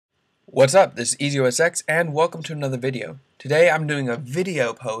What's up? This is EasyOSX and welcome to another video. Today I'm doing a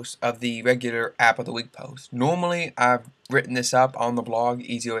video post of the regular App of the Week post. Normally I've written this up on the blog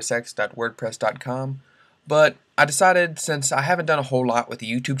EasyOSX.wordpress.com, but I decided since I haven't done a whole lot with the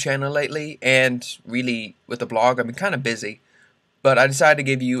YouTube channel lately and really with the blog I've been kind of busy, but I decided to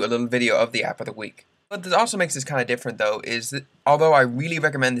give you a little video of the App of the Week. What this also makes this kind of different though is that although I really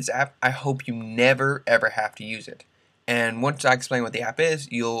recommend this app, I hope you never ever have to use it. And once I explain what the app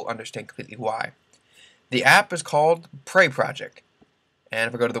is, you'll understand completely why. The app is called Prey Project. And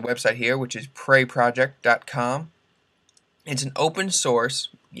if I go to the website here, which is preyproject.com, it's an open source,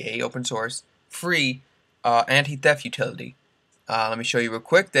 yay open source, free anti-theft utility. Let me show you real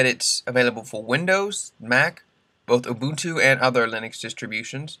quick that it's available for Windows, Mac, both Ubuntu and other Linux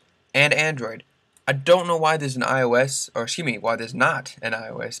distributions, and Android. I don't know why there's an iOS, or excuse me, why there's not an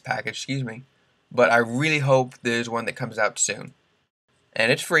iOS package, excuse me. But I really hope there's one that comes out soon. And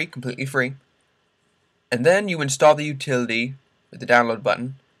it's free, completely free. And then you install the utility with the download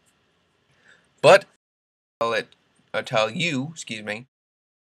button. But tell you, excuse me,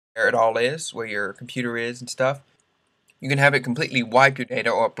 where it all is, where your computer is and stuff. You can have it completely wipe your data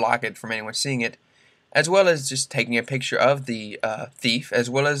or block it from anyone seeing it, as well as just taking a picture of the thief, as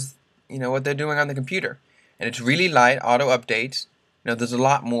well as what they're doing on the computer. And it's really light, auto updates. There's a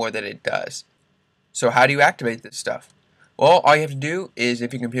lot more that it does. So how do you activate this stuff? Well, all you have to do is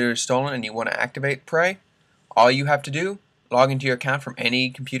if your computer is stolen and you want to activate Prey, all you have to do, log into your account from any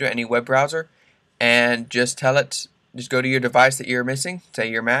computer, any web browser, and just tell it, just go to your device that you're missing, say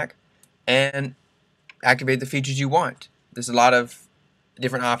your Mac, and activate the features you want. There's a lot of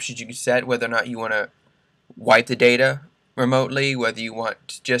different options you can set, whether or not you want to wipe the data remotely, whether you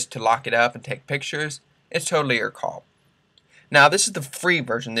want just to lock it up and take pictures. It's totally your call. Now, this is the free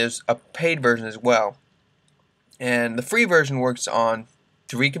version. There's a paid version as well. And the free version works on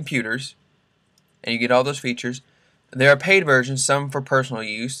 3 computers, and you get all those features. There are paid versions, some for personal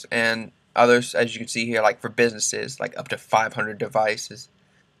use, and others, as you can see here, like for businesses, like up to 500 devices.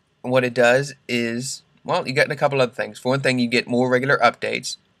 And what it does is, well, you get a couple other things. For one thing, you get more regular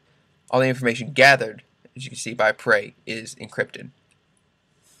updates. All the information gathered, as you can see by Prey, is encrypted.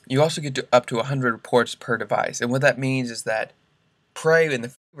 You also get up to 100 reports per device, and what that means is that Prey in the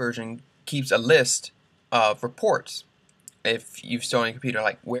free version keeps a list of reports. If you've stolen a computer,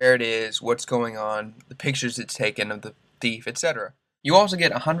 like where it is, what's going on, the pictures it's taken of the thief, etc. You also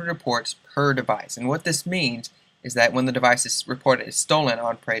get 100 reports per device, and what this means is that when the device is reported as stolen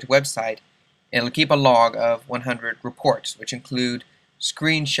on Prey's website, it'll keep a log of 100 reports, which include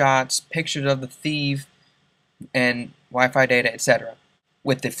screenshots, pictures of the thief, and Wi-Fi data, etc.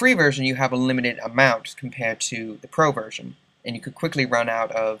 With the free version, you have a limited amount compared to the Pro version, and you could quickly run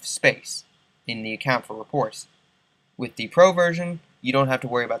out of space in the account for reports. With the Pro version, you don't have to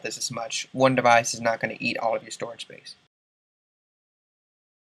worry about this as much. One device is not going to eat all of your storage space.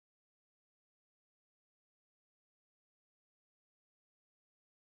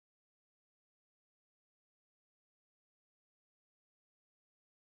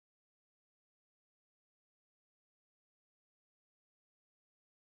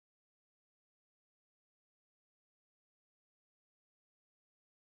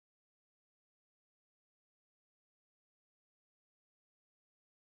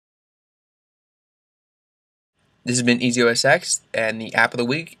 This has been EasyOSX, and the app of the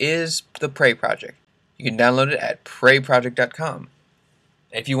week is the Prey Project. You can download it at preyproject.com.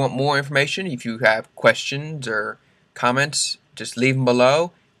 If you want more information, if you have questions or comments, just leave them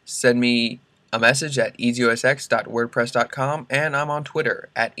below. Send me a message at EasyOSX.wordpress.com, and I'm on Twitter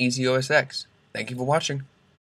at EasyOSX. Thank you for watching.